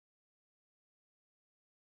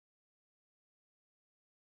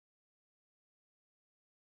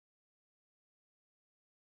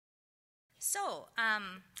So,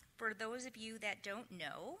 for those of you that don't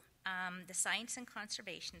know, the Science and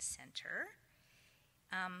Conservation Center,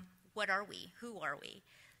 what are we? Who are we?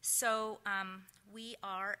 So, we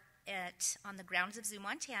are on the grounds of Zoo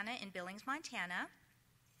Montana in Billings, Montana,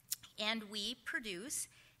 and we produce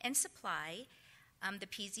and supply the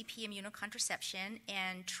PZP immunocontraception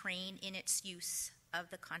and train in its use of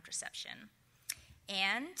the contraception.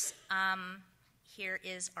 And here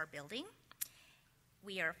is our building.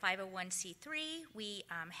 We are 501c3. We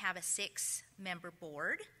have a 6-member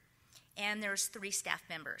board, and there's 3 staff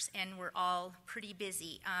members, and we're all pretty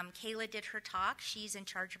busy. Kayla did her talk. She's in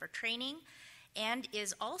charge of our training, and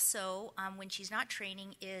is also, when she's not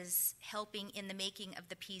training, is helping in the making of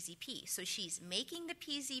the PZP. So she's making the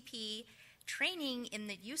PZP, training in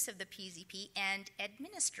the use of the PZP, and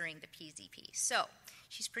administering the PZP. So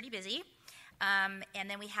she's pretty busy. And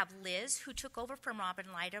then we have Liz, who took over from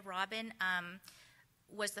Robin Lyda. Robin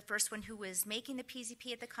was the first one who was making the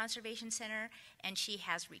PZP at the Conservation Center, and she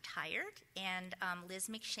has retired. And Liz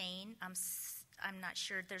McShane, I'm not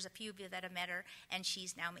sure, there's a few of you that have met her, and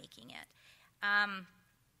she's now making it.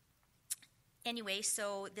 Anyway,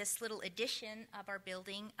 so this little addition of our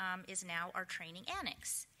building is now our training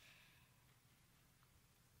annex.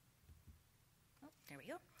 Oh, there we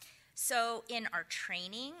go. So in our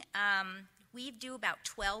training, we do about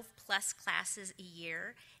 12 plus classes a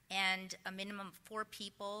year, and a minimum of 4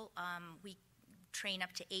 people. We train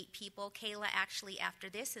up to 8 people. Kayla actually, after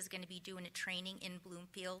this, is going to be doing a training in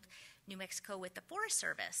Bloomfield, New Mexico with the Forest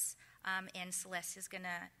Service, and Celeste is going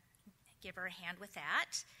to give her a hand with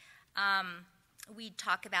that. We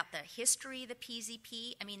talk about the history of the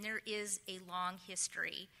PZP. I mean, there is a long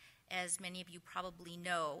history, as many of you probably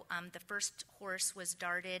know. The first horse was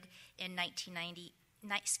darted in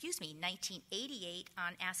 1988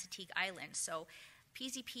 on Assateague Island. So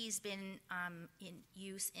PZP has been in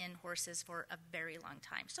use in horses for a very long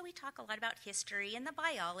time. So we talk a lot about history and the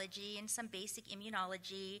biology and some basic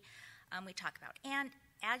immunology. We talk about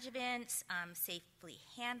adjuvants, safely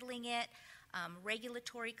handling it,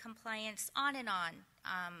 regulatory compliance, on and on.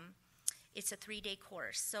 It's a 3-day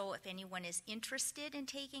course. So if anyone is interested in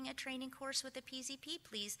taking a training course with the PZP,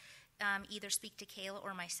 please either speak to Kayla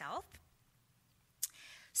or myself.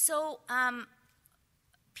 So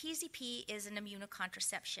PZP is an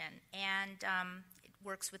immunocontraception, and it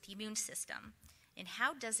works with the immune system. And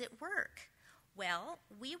how does it work? Well,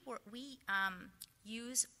 we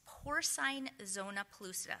use porcine zona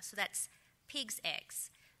pellucida, so that's pig's eggs.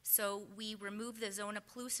 So we remove the zona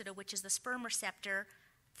pellucida, which is the sperm receptor,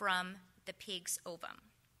 from the pig's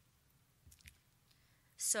ovum.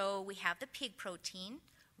 So we have the pig protein.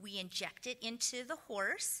 We inject it into the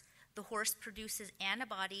horse. The horse produces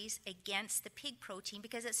antibodies against the pig protein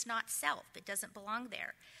because it's not self. It doesn't belong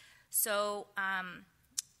there. So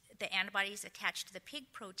the antibodies attach to the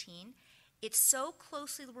pig protein. It's so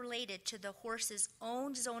closely related to the horse's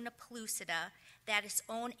own zona pellucida that its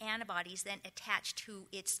own antibodies then attach to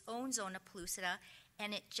its own zona pellucida,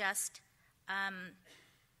 and it just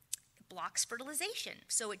blocks fertilization.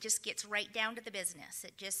 So it just gets right down to the business.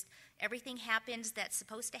 Everything happens that's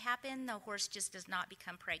supposed to happen. The horse just does not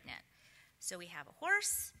become pregnant. So we have a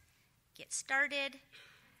horse, get started.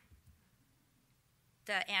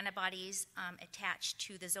 The antibodies attach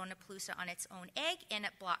to the zona pellucida on its own egg, and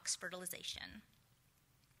it blocks fertilization.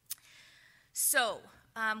 So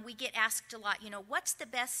we get asked a lot, what's the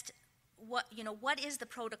best, what is the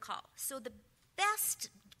protocol? So the best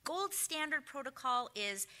gold standard protocol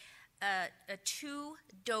is a 2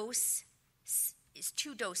 doses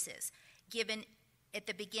given at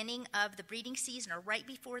the beginning of the breeding season or right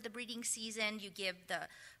before the breeding season. You give the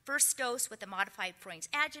first dose with a modified Freund's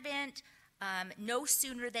adjuvant, no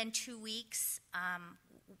sooner than 2 weeks.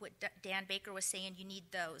 What Dan Baker was saying, you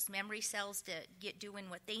need those memory cells to get doing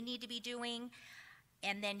what they need to be doing.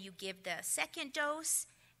 And then you give the second dose,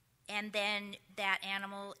 and then that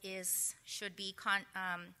animal should be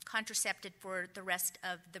contracepted for the rest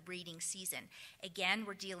of the breeding season. Again,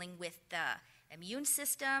 we're dealing with the immune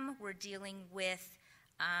system. We're dealing with,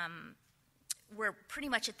 we're pretty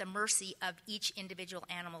much at the mercy of each individual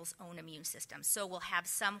animal's own immune system. So we'll have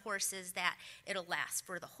some horses that it'll last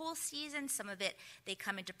for the whole season. Some of it, they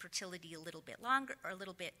come into fertility a little bit longer or a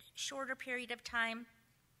little bit shorter period of time.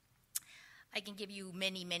 I can give you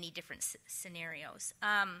many, many different scenarios.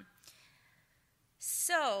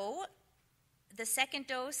 So the second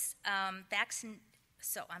dose, I'm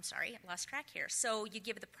sorry, I lost track here. So you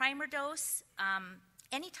give the primer dose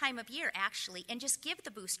any time of year, actually, and just give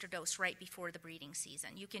the booster dose right before the breeding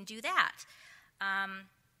season. You can do that.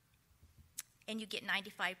 And you get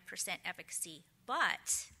 95% efficacy.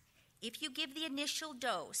 But if you give the initial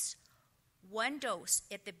dose one dose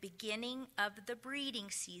at the beginning of the breeding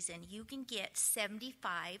season, you can get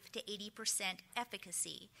 75 to 80%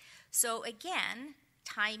 efficacy. So again,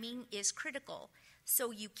 timing is critical.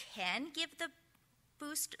 So you can give the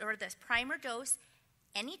boost or the primer dose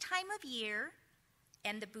any time of year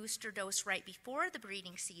and the booster dose right before the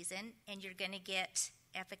breeding season, and you're going to get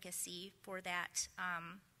efficacy for that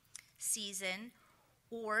season,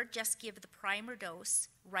 or just give the primer dose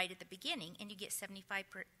right at the beginning and you get 75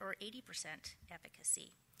 or 80%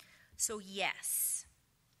 efficacy. So yes,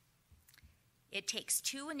 it takes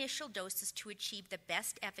 2 initial doses to achieve the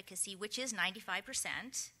best efficacy, which is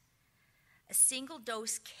 95%. A single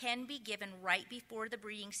dose can be given right before the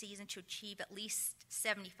breeding season to achieve at least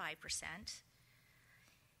 75%.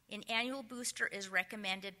 An annual booster is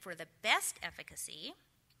recommended for the best efficacy.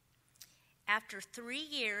 After 3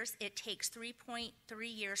 years, it takes 3.3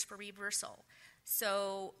 years for reversal.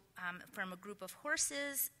 So from a group of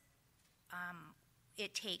horses,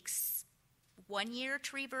 it takes 1 year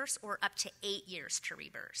to reverse or up to 8 years to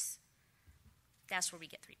reverse. That's where we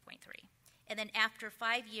get 3.3. And then after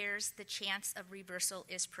 5 years, the chance of reversal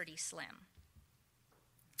is pretty slim.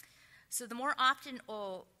 So the more often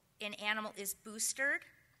an animal is boosted,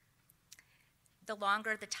 the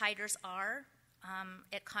longer the titers are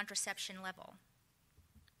at contraception level.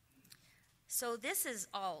 So this is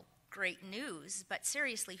all great news, but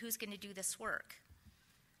seriously, who's going to do this work?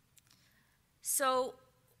 So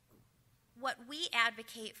what we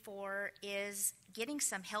advocate for is getting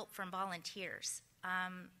some help from volunteers.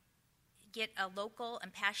 Get a local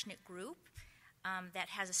and passionate group that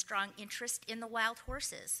has a strong interest in the wild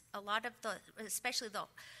horses. A lot of especially the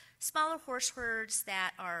smaller horse herds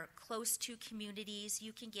that are close to communities,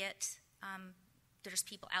 you can get, there's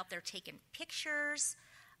people out there taking pictures,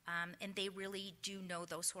 and they really do know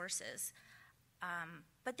those horses.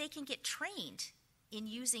 But they can get trained in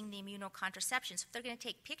using the immunocontraception. So if they're going to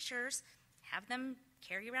take pictures, have them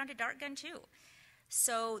carry around a dart gun too.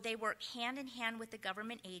 So they work hand in hand with the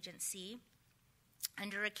government agency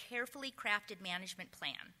under a carefully crafted management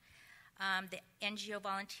plan. The NGO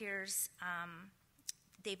volunteers,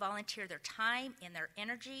 they volunteer their time and their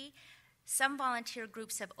energy. Some volunteer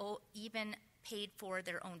groups have even paid for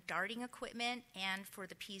their own darting equipment and for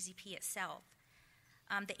the PZP itself.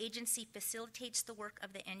 The agency facilitates the work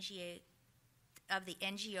of the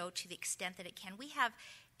NGO to the extent that it can. We have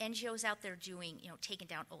NGOs out there doing, taking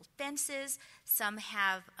down old fences. Some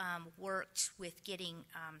have worked with getting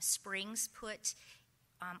springs put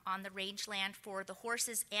on the rangeland for the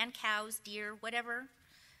horses and cows, deer, whatever.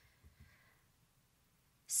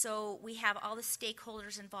 So we have all the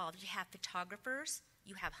stakeholders involved. You have photographers,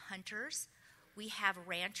 you have hunters, we have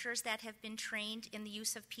ranchers that have been trained in the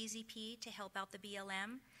use of PZP to help out the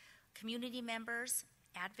BLM, community members,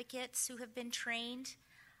 advocates who have been trained.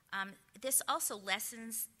 This also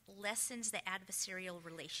lessens the adversarial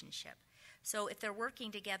relationship. So if they're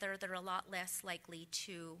working together, they're a lot less likely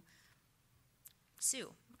to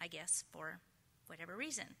sue, I guess, for whatever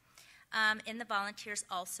reason. And the volunteers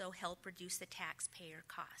also help reduce the taxpayer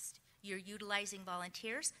cost. You're utilizing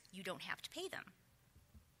volunteers, you don't have to pay them.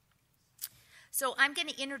 So I'm going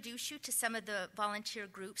to introduce you to some of the volunteer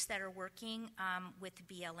groups that are working with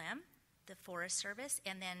BLM, the Forest Service,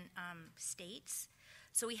 and then states.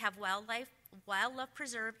 So we have Wildlife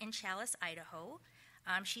Preserve in Challis, Idaho.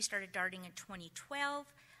 She started darting in 2012.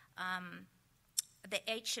 The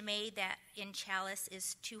HMA that in Challis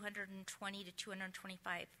is 220 to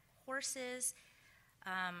 225 horses.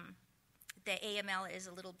 The AML is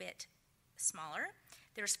a little bit smaller.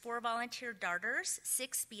 There's 4 volunteer darters,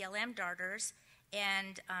 6 BLM darters,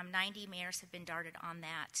 and 90 mares have been darted on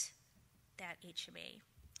that HMA.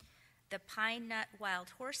 The Pine Nut Wild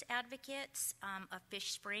Horse Advocates of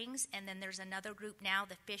Fish Springs, and then there's another group now,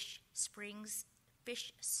 the Fish Spring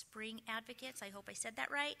Advocates. I hope I said that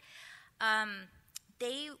right.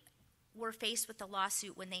 They were faced with a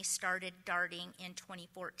lawsuit when they started darting in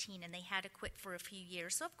 2014, and they had to quit for a few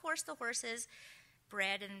years. So, of course, the horses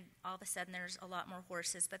bred, and all of a sudden there's a lot more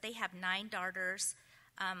horses. But they have 9 darters.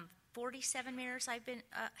 47 mares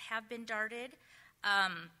have been darted.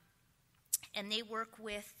 And they work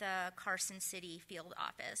with the Carson City field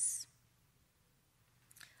office.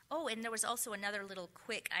 Oh, and there was also another little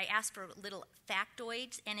I asked for little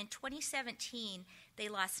factoids, and in 2017, they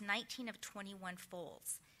lost 19 of 21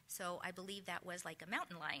 foals. So I believe that was like a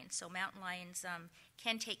mountain lion. So mountain lions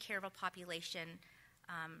can take care of a population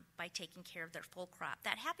by taking care of their foal crop.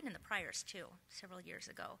 That happened in the Pryors, too, several years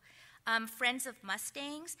ago. Friends of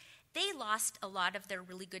Mustangs, they lost a lot of their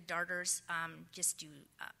really good darters just due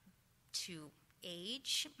to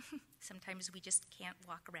age. Sometimes we just can't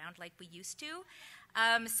walk around like we used to.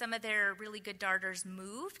 Some of their really good darters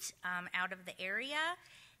moved out of the area,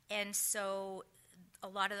 and so a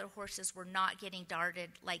lot of their horses were not getting darted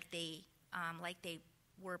like they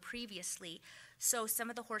were previously. So some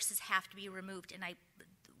of the horses have to be removed. And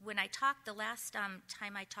when I talked the last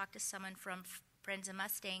time I talked to someone from Friends of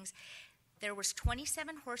Mustangs, there was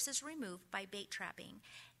 27 horses removed by bait trapping,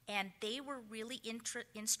 and they were really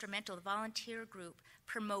instrumental. The volunteer group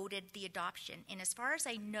promoted the adoption, and as far as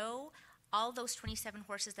I know, all those 27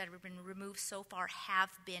 horses that have been removed so far have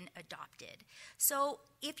been adopted. So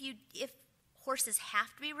if horses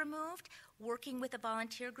have to be removed, working with a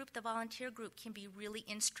volunteer group, the volunteer group can be really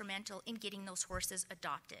instrumental in getting those horses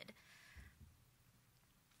adopted.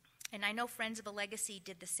 And I know Friends of a Legacy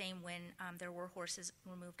did the same when there were horses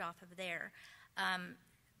removed off of there.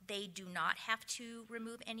 They do not have to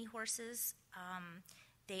remove any horses.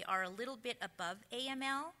 They are a little bit above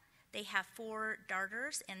AML. They have 4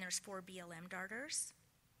 darters, and there's 4 BLM darters.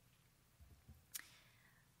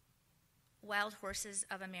 Wild Horses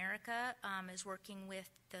of America is working with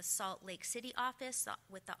the Salt Lake City office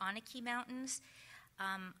with the Anaki Mountains.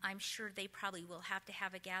 I'm sure they probably will have to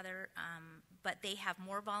have a gather, but they have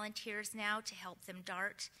more volunteers now to help them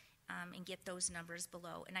dart and get those numbers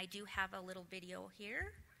below. And I do have a little video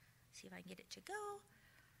here. See if I can get it to go.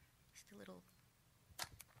 Just a little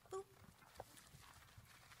boop.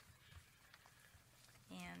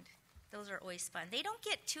 And those are always fun. They don't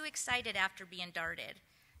get too excited after being darted.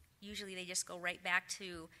 Usually they just go right back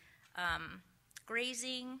to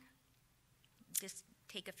grazing, just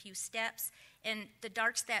take a few steps. And the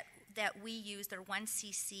darts that we use, they're 1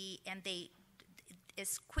 cc, and they,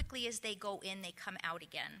 as quickly as they go in, they come out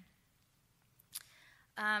again.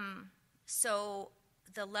 So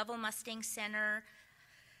the Level Mustang Center,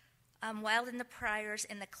 Wild in the Prairies,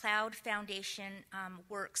 and the Cloud Foundation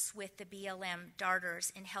works with the BLM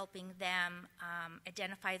darters in helping them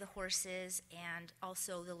identify the horses and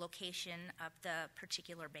also the location of the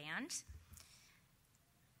particular band.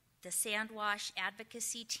 The Sandwash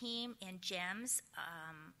Advocacy Team and GEMS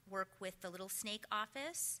work with the Little Snake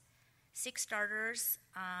office. 6 darters.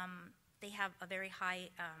 They have a very high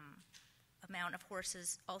amount of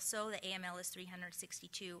horses also. The AML is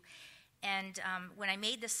 362. And when I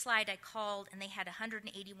made this slide, I called, and they had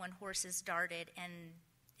 181 horses darted. And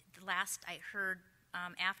the last I heard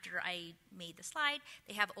after I made the slide,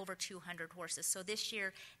 they have over 200 horses. So this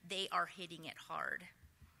year, they are hitting it hard.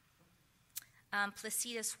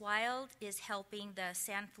 Placitas Wild is helping the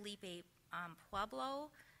San Felipe Pueblo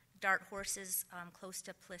dart horses close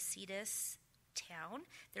to Placitas town.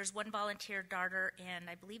 There's 1 volunteer darter, and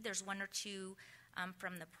I believe there's 1 or 2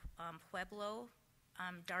 from the Pueblo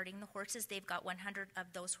darting the horses. They've got 100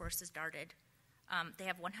 of those horses darted. They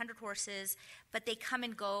have 100 horses, but they come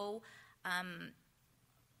and go,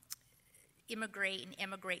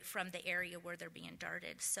 immigrate from the area where they're being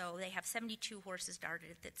darted. So they have 72 horses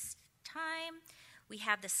darted at this time. We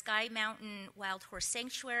have the Sky Mountain Wild Horse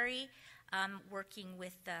Sanctuary working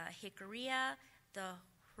with the Jicarilla, the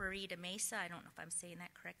Juarita Mesa. I don't know if I'm saying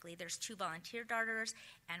that correctly. There's 2 volunteer darters,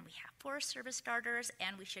 and we have Forest Service darters,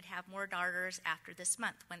 and we should have more darters after this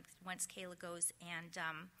month once Kayla goes and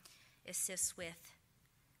assists with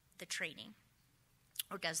the training,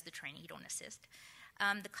 or does the training. You don't assist.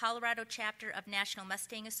 The Colorado chapter of National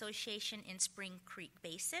Mustang Association in Spring Creek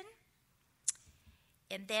Basin.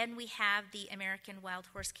 And then we have the American Wild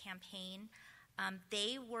Horse Campaign.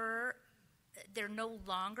 They're no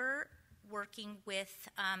longer working with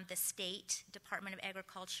the State Department of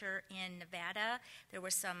Agriculture in Nevada. There were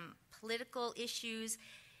some political issues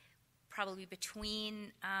probably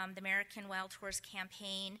between the American Wild Horse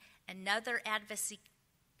Campaign, another advocacy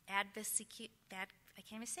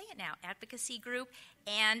group,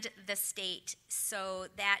 and the state. So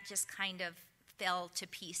that just kind of fell to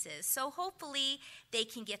pieces. So hopefully they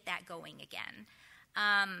can get that going again.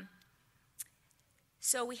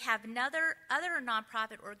 So we have other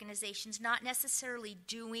nonprofit organizations, not necessarily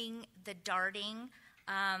doing the darting,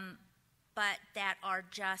 but that are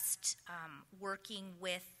just working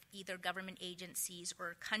with either government agencies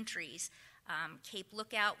or countries. Cape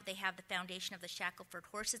Lookout, they have the Foundation of the Shackelford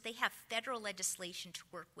Horses. They have federal legislation to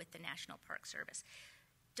work with the National Park Service.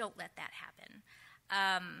 Don't let that happen.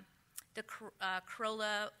 The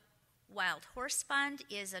Corolla Wild Horse Fund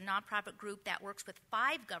is a nonprofit group that works with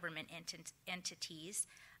 5 government entities.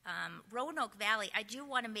 Roanoke Valley, I do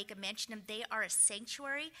want to make a mention of, they are a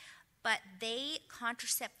sanctuary, but they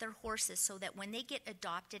contracept their horses so that when they get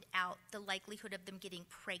adopted out, the likelihood of them getting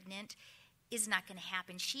pregnant is not going to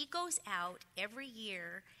happen. She goes out every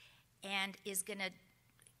year and is going to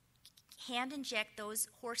hand inject those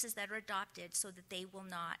horses that are adopted so that they will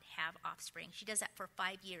not have offspring. She does that for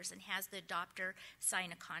 5 years and has the adopter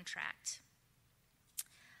sign a contract.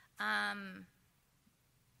 I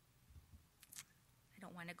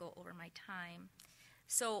don't want to go over my time.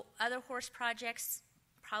 So other horse projects,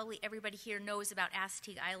 probably everybody here knows about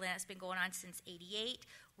Assateague Island. It's been going on since '88.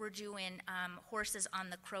 We're doing horses on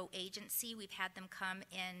the Crow Agency. We've had them come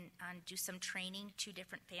in and do some training to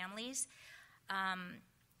different families.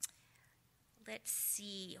 Let's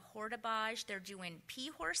see, Hordebage, they're doing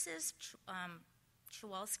P horses,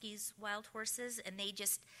 Chewalski's wild horses, and they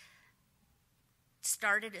just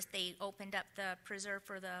started as they opened up the preserve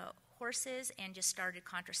for the horses and just started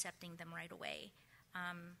contracepting them right away.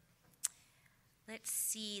 Let's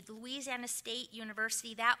see, the Louisiana State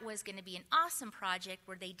University, that was going to be an awesome project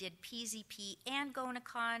where they did PZP and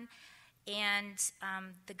Gonacon, and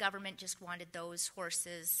the government just wanted those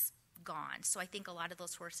horses gone. So I think a lot of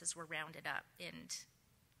those horses were rounded up and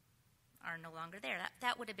are no longer there.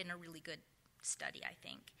 That would have been a really good study, I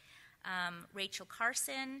think. Rachel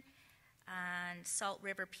Carson and Salt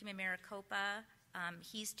River Pima Maricopa,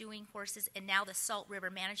 he's doing horses, and now the Salt River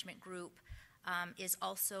Management Group is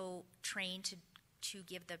also trained to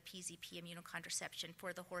give the PZP immunocontraception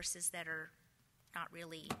for the horses that are not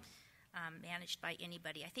really managed by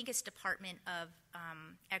anybody. I think it's Department of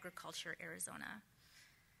Agriculture, Arizona.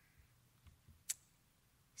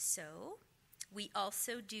 So we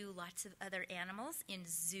also do lots of other animals in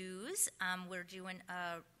zoos. We're doing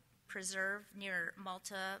a preserve near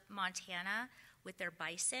Malta, Montana with their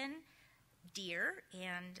bison, deer,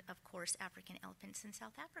 and of course African elephants in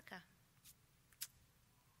South Africa.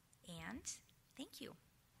 And thank you.